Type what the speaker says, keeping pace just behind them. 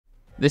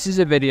This is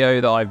a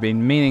video that I've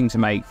been meaning to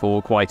make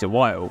for quite a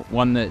while,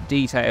 one that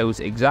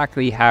details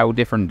exactly how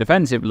different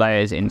defensive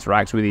layers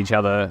interact with each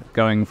other,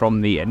 going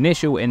from the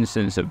initial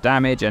instance of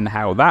damage and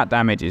how that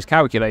damage is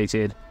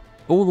calculated,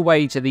 all the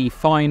way to the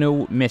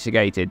final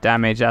mitigated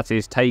damage that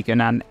is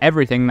taken and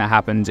everything that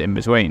happens in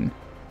between.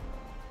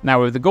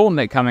 Now with the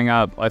gauntlet coming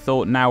up, I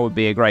thought now would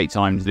be a great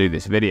time to do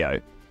this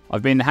video.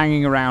 I've been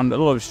hanging around a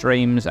lot of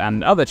streams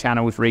and other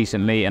channels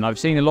recently, and I've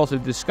seen a lot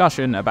of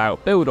discussion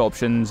about build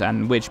options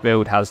and which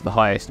build has the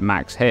highest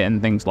max hit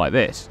and things like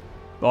this.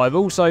 But I've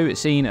also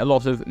seen a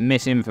lot of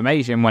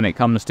misinformation when it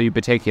comes to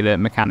particular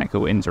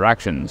mechanical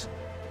interactions.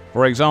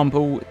 For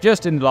example,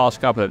 just in the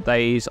last couple of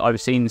days,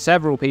 I've seen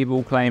several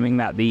people claiming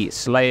that the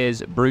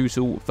Slayer's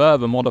Brutal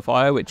Fervor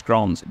modifier, which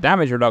grants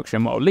damage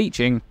reduction while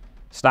leeching,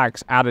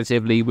 stacks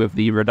additively with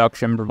the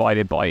reduction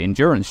provided by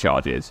endurance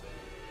charges.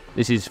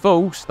 This is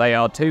false. They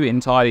are two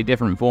entirely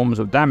different forms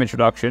of damage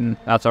reduction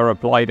that are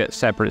applied at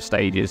separate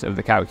stages of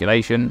the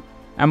calculation,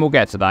 and we'll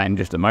get to that in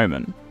just a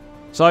moment.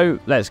 So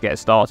let's get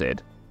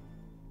started.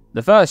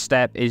 The first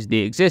step is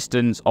the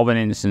existence of an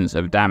instance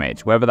of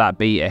damage, whether that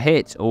be a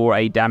hit or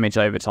a damage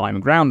over time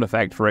ground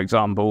effect, for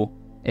example.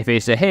 If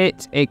it's a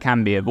hit, it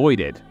can be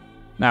avoided.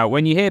 Now,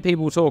 when you hear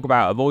people talk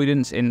about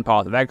avoidance in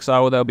Path of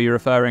Exile, they'll be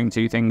referring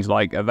to things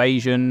like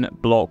evasion,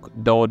 block,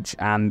 dodge,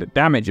 and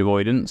damage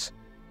avoidance.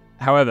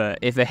 However,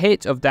 if a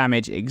hit of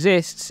damage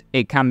exists,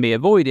 it can be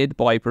avoided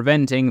by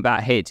preventing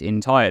that hit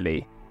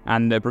entirely.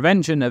 And the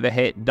prevention of a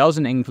hit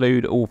doesn't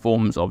include all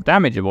forms of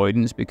damage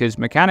avoidance, because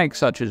mechanics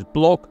such as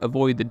block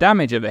avoid the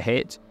damage of a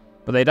hit,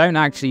 but they don't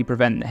actually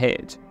prevent the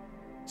hit.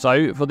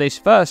 So for this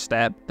first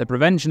step, the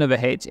prevention of a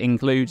hit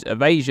includes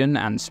evasion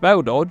and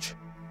spell dodge,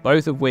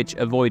 both of which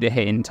avoid a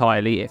hit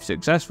entirely if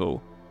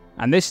successful.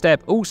 And this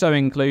step also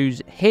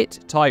includes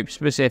hit type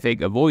specific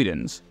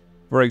avoidance.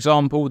 For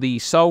example, the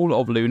Soul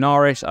of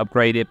Lunaris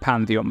upgraded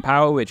Pantheon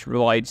power, which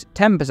provides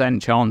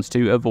 10% chance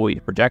to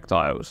avoid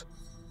projectiles.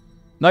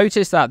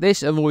 Notice that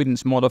this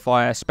avoidance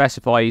modifier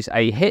specifies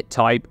a hit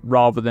type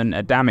rather than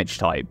a damage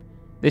type.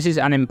 This is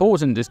an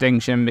important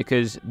distinction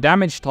because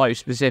damage type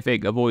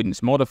specific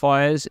avoidance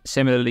modifiers,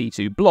 similarly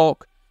to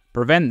block,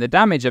 prevent the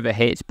damage of a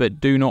hit but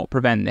do not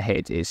prevent the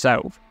hit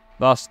itself.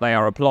 Thus, they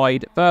are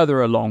applied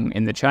further along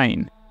in the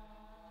chain.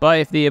 But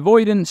if the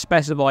avoidance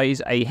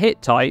specifies a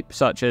hit type,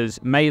 such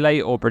as melee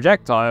or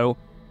projectile,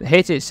 the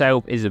hit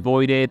itself is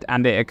avoided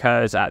and it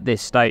occurs at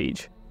this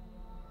stage.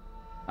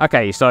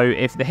 Okay, so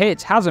if the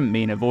hit hasn't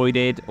been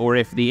avoided, or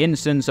if the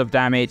instance of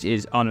damage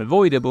is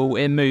unavoidable,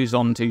 it moves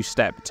on to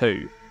step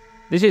 2.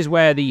 This is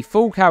where the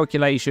full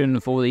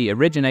calculation for the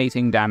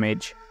originating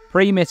damage,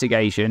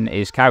 pre-mitigation,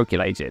 is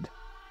calculated.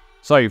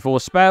 So for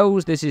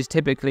spells, this is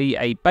typically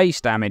a base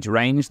damage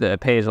range that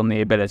appears on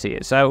the ability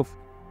itself.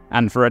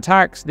 And for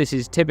attacks, this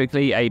is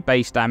typically a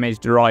base damage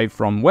derived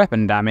from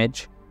weapon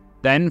damage.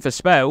 Then for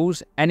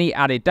spells, any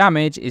added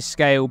damage is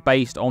scaled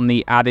based on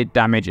the added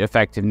damage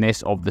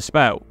effectiveness of the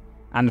spell.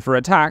 And for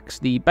attacks,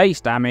 the base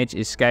damage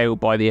is scaled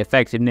by the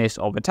effectiveness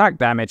of attack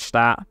damage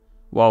stat,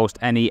 whilst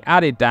any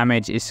added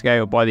damage is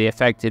scaled by the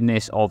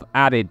effectiveness of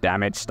added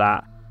damage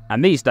stat.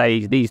 And these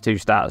days, these two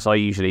stats are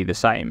usually the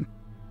same.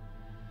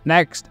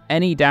 Next,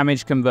 any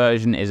damage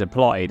conversion is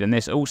applied, and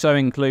this also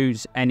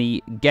includes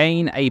any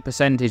gain a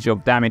percentage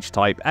of damage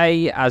type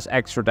A as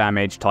extra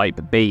damage type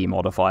B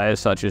modifiers,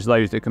 such as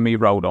those that can be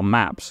rolled on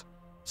maps.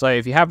 So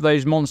if you have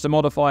those monster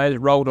modifiers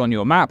rolled on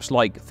your maps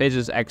like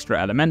Fizz's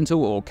Extra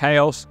Elemental or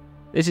Chaos,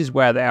 this is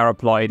where they are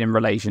applied in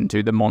relation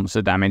to the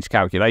monster damage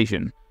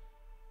calculation.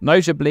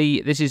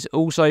 Notably, this is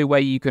also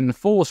where you can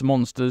force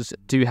monsters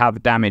to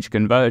have damage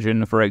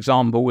conversion, for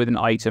example with an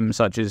item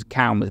such as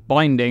Calm's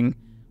Binding,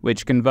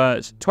 which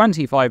converts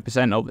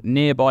 25% of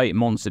nearby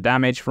monster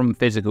damage from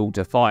physical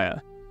to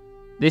fire.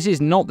 This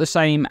is not the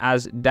same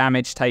as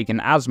damage taken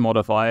as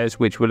modifiers,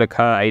 which will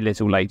occur a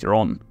little later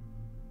on.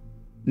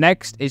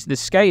 Next is the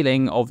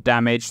scaling of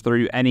damage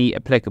through any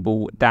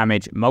applicable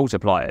damage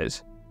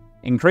multipliers.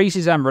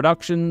 Increases and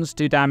reductions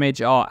to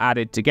damage are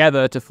added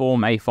together to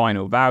form a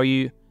final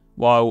value,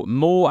 while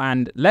more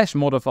and less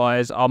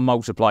modifiers are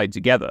multiplied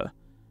together.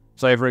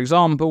 So for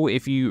example,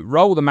 if you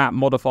roll the map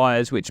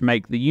modifiers which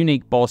make the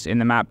unique boss in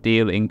the map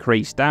deal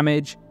increased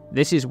damage,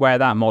 this is where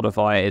that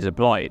modifier is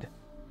applied.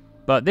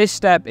 But this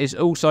step is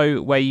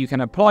also where you can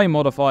apply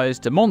modifiers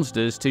to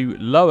monsters to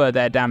lower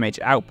their damage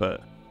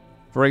output.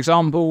 For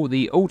example,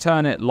 the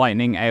alternate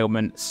lightning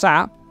ailment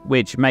Sap,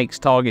 which makes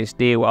targets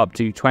deal up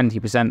to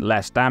 20%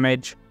 less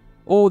damage,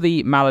 or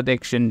the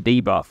malediction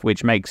debuff,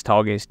 which makes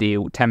targets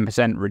deal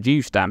 10%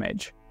 reduced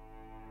damage.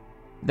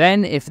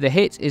 Then, if the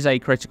hit is a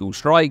critical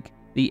strike,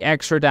 the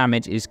extra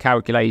damage is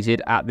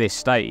calculated at this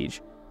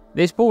stage.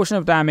 This portion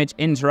of damage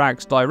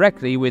interacts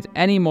directly with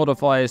any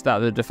modifiers that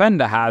the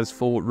defender has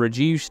for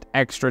reduced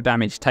extra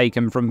damage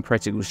taken from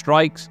critical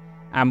strikes,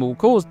 and will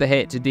cause the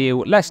hit to deal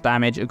less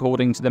damage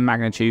according to the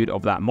magnitude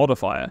of that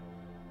modifier.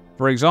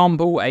 For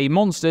example, a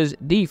monster's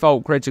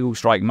default critical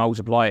strike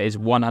multiplier is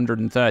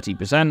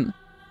 130%,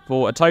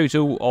 for a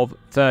total of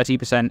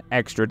 30%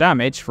 extra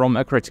damage from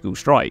a critical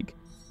strike.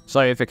 So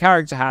if a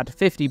character had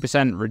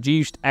 50%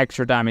 reduced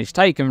extra damage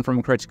taken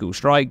from critical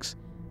strikes,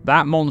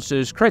 that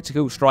monster's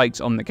critical strikes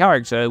on the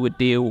character would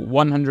deal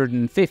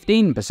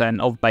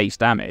 115% of base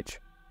damage.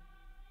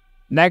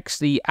 Next,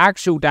 the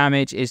actual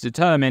damage is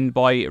determined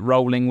by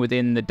rolling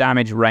within the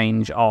damage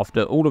range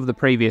after all of the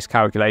previous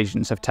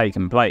calculations have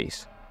taken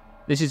place.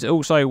 This is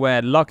also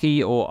where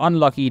lucky or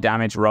unlucky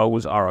damage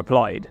rolls are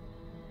applied.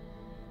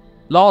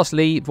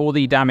 Lastly, for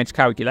the damage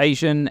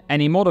calculation,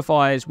 any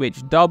modifiers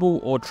which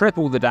double or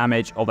triple the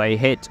damage of a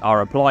hit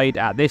are applied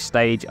at this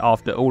stage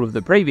after all of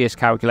the previous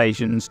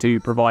calculations to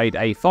provide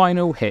a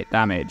final hit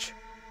damage.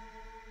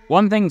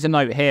 One thing to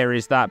note here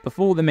is that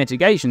before the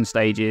mitigation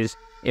stages,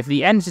 if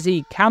the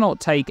entity cannot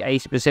take a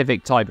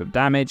specific type of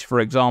damage, for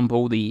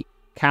example the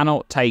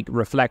cannot take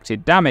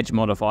reflected damage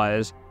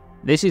modifiers,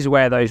 this is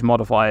where those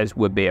modifiers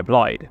would be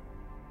applied.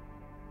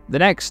 The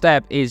next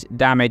step is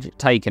damage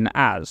taken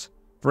as.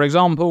 For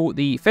example,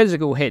 the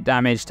physical hit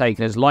damage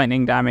taken as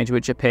lightning damage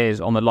which appears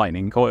on the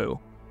lightning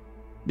coil.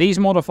 These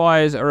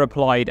modifiers are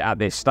applied at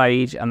this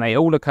stage and they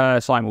all occur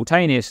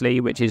simultaneously,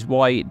 which is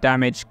why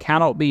damage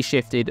cannot be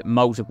shifted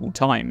multiple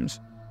times.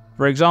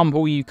 For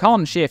example, you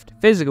can't shift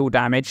physical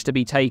damage to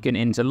be taken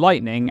into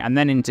lightning and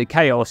then into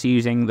chaos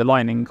using the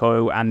lightning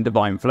coil and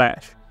divine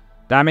flesh.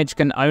 Damage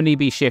can only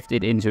be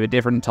shifted into a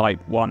different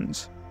type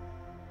once.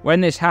 When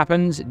this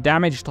happens,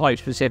 damage type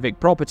specific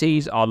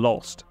properties are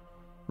lost.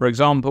 For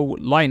example,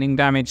 lightning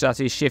damage that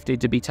is shifted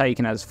to be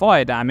taken as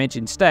fire damage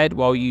instead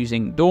while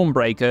using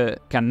Dawnbreaker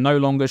can no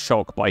longer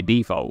shock by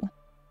default.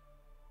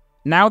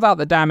 Now that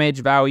the damage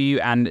value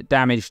and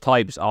damage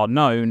types are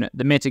known,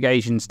 the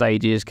mitigation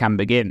stages can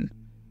begin.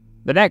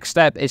 The next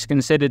step is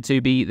considered to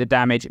be the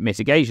damage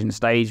mitigation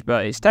stage,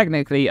 but it's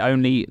technically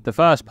only the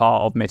first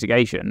part of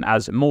mitigation,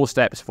 as more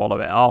steps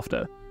follow it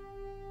after.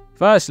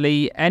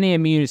 Firstly, any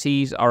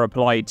immunities are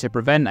applied to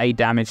prevent a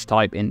damage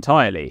type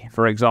entirely,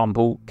 for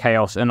example,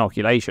 Chaos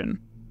Inoculation.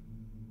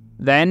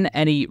 Then,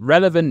 any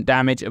relevant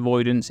damage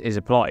avoidance is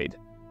applied.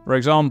 For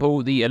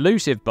example, the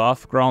Elusive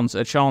buff grants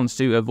a chance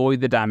to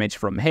avoid the damage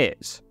from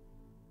hits.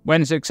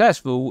 When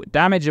successful,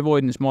 damage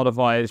avoidance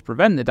modifiers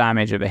prevent the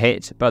damage of a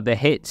hit, but the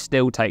hit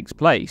still takes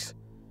place.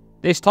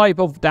 This type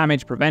of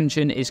damage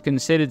prevention is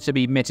considered to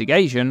be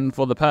mitigation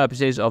for the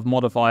purposes of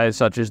modifiers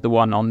such as the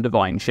one on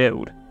Divine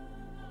Shield.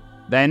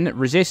 Then,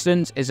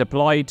 resistance is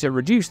applied to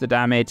reduce the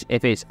damage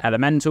if it's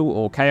elemental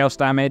or chaos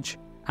damage,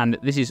 and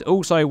this is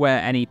also where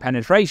any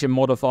penetration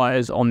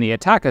modifiers on the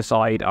attacker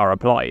side are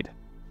applied.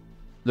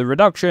 The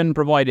reduction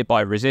provided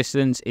by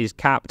resistance is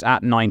capped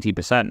at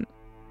 90%.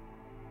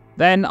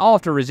 Then,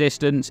 after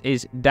resistance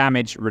is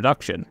damage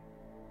reduction.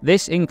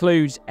 This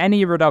includes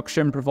any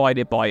reduction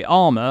provided by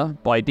armor.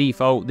 By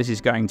default, this is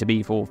going to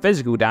be for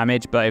physical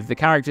damage, but if the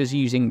character is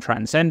using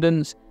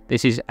Transcendence,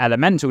 this is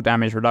elemental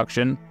damage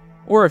reduction.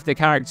 Or if the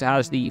character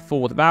has the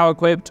 4th vow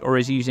equipped or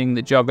is using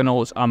the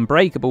Juggernaut's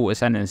Unbreakable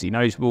Ascendancy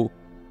Notable,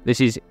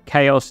 this is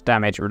Chaos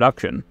Damage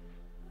Reduction.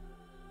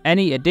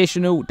 Any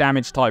additional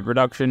damage type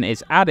reduction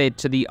is added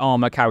to the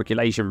armor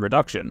calculation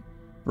reduction.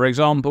 For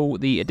example,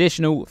 the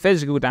additional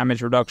physical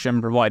damage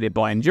reduction provided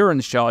by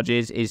endurance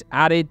charges is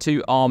added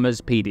to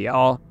armor's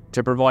PDR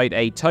to provide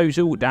a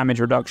total damage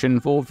reduction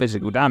for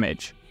physical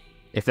damage.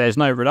 If there's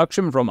no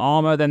reduction from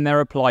armor, then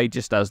they're applied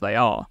just as they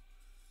are.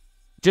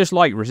 Just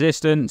like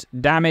resistance,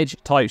 damage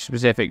type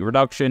specific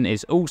reduction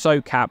is also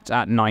capped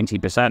at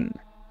 90%.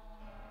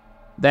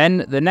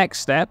 Then, the next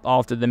step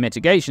after the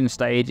mitigation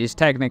stage is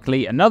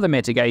technically another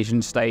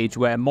mitigation stage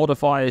where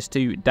modifiers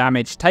to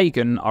damage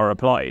taken are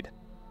applied.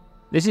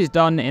 This is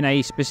done in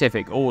a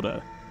specific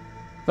order.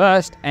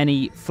 First,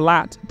 any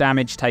flat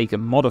damage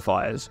taken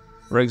modifiers,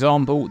 for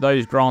example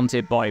those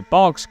granted by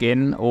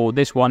Barkskin or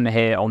this one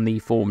here on the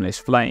Formless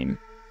Flame.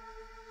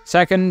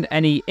 Second,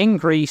 any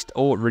increased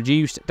or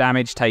reduced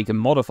damage taken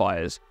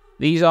modifiers.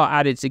 These are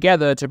added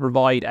together to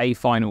provide a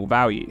final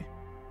value.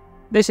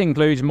 This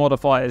includes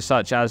modifiers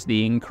such as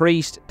the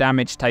increased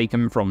damage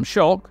taken from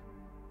shock,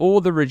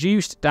 or the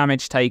reduced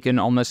damage taken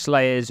on the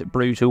Slayer's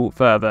Brutal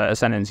Further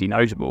Ascendancy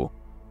Notable.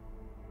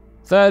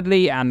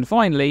 Thirdly and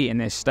finally in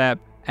this step,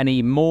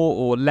 any more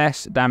or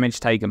less damage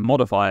taken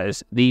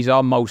modifiers. These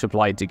are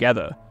multiplied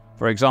together.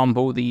 For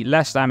example, the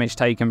less damage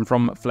taken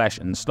from Flesh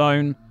and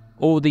Stone,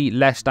 or the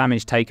less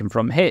damage taken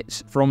from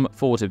hits from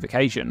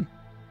Fortification.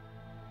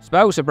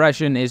 Spell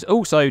Suppression is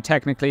also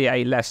technically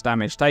a less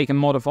damage taken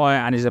modifier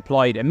and is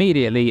applied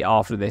immediately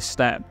after this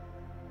step.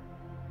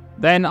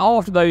 Then,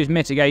 after those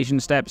mitigation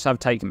steps have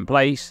taken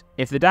place,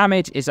 if the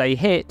damage is a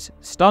hit,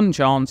 stun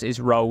chance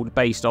is rolled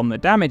based on the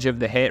damage of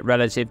the hit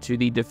relative to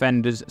the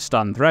defender's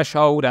stun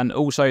threshold and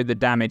also the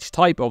damage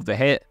type of the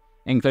hit,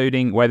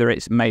 including whether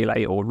it's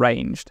melee or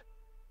ranged.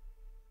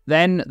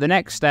 Then, the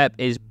next step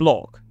is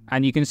block.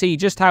 And you can see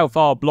just how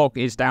far block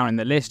is down in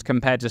the list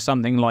compared to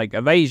something like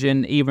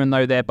evasion, even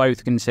though they're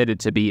both considered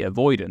to be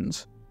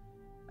avoidance.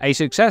 A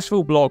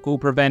successful block will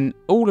prevent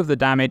all of the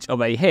damage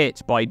of a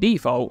hit by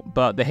default,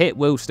 but the hit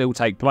will still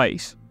take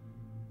place.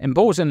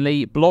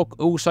 Importantly, block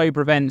also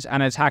prevents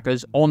an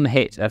attacker's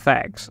on-hit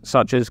effects,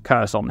 such as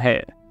Curse on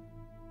Hit.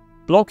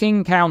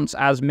 Blocking counts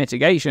as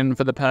mitigation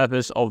for the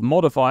purpose of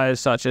modifiers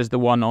such as the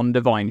one on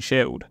Divine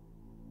Shield.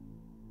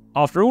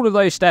 After all of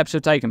those steps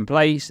have taken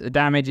place, the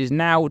damage is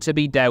now to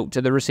be dealt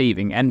to the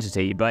receiving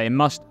entity, but it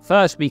must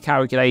first be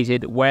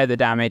calculated where the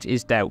damage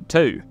is dealt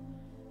to.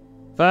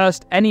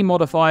 First, any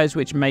modifiers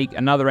which make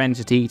another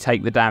entity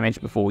take the damage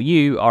before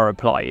you are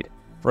applied.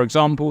 For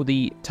example,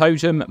 the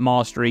totem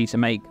mastery to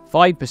make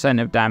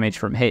 5% of damage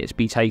from hits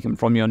be taken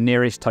from your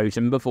nearest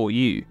totem before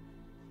you.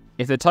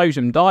 If the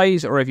totem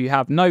dies, or if you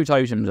have no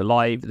totems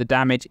alive, the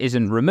damage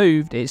isn't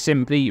removed, it's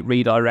simply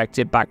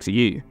redirected back to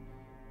you.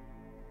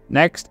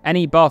 Next,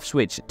 any buffs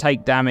which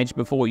take damage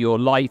before your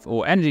life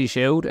or energy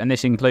shield, and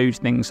this includes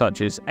things such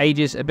as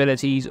Aegis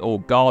abilities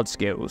or guard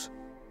skills.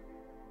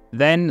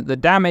 Then, the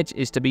damage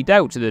is to be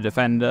dealt to the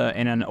defender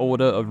in an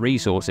order of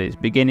resources,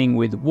 beginning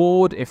with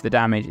ward if the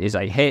damage is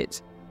a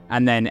hit,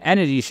 and then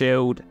energy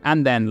shield,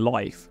 and then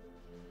life.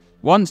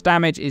 Once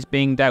damage is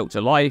being dealt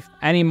to life,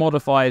 any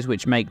modifiers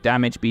which make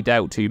damage be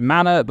dealt to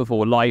mana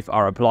before life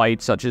are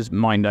applied, such as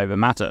mind over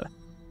matter.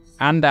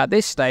 And at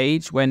this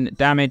stage, when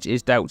damage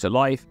is dealt to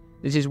life,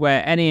 this is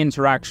where any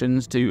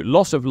interactions to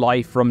loss of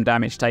life from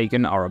damage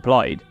taken are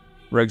applied,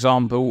 for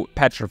example,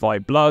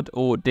 petrified blood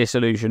or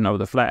dissolution of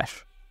the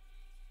flesh.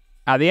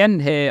 At the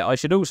end here, I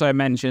should also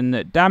mention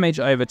that damage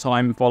over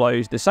time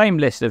follows the same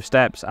list of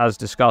steps as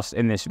discussed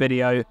in this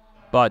video,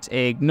 but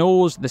it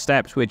ignores the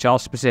steps which are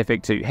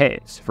specific to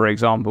hits, for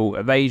example,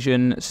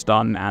 evasion,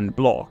 stun, and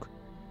block.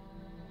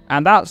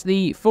 And that's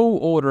the full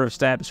order of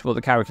steps for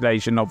the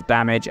calculation of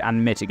damage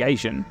and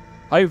mitigation.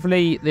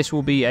 Hopefully, this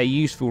will be a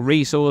useful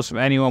resource for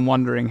anyone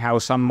wondering how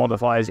some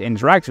modifiers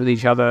interact with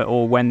each other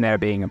or when they're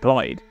being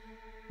applied.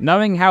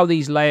 Knowing how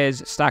these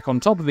layers stack on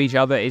top of each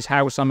other is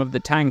how some of the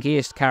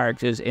tankiest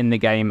characters in the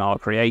game are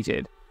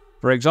created.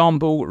 For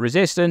example,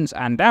 resistance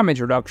and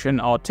damage reduction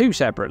are two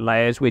separate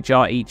layers which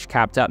are each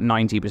capped at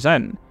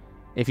 90%.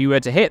 If you were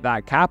to hit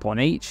that cap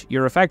on each,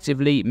 you're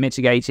effectively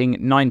mitigating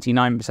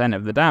 99%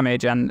 of the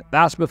damage, and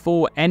that's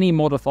before any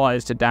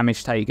modifiers to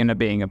damage taken are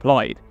being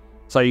applied.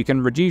 So you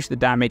can reduce the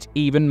damage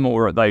even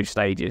more at those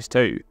stages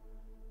too.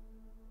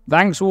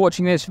 Thanks for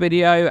watching this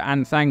video,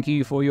 and thank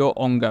you for your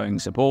ongoing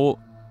support.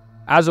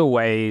 As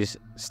always,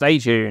 stay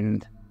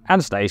tuned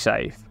and stay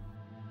safe.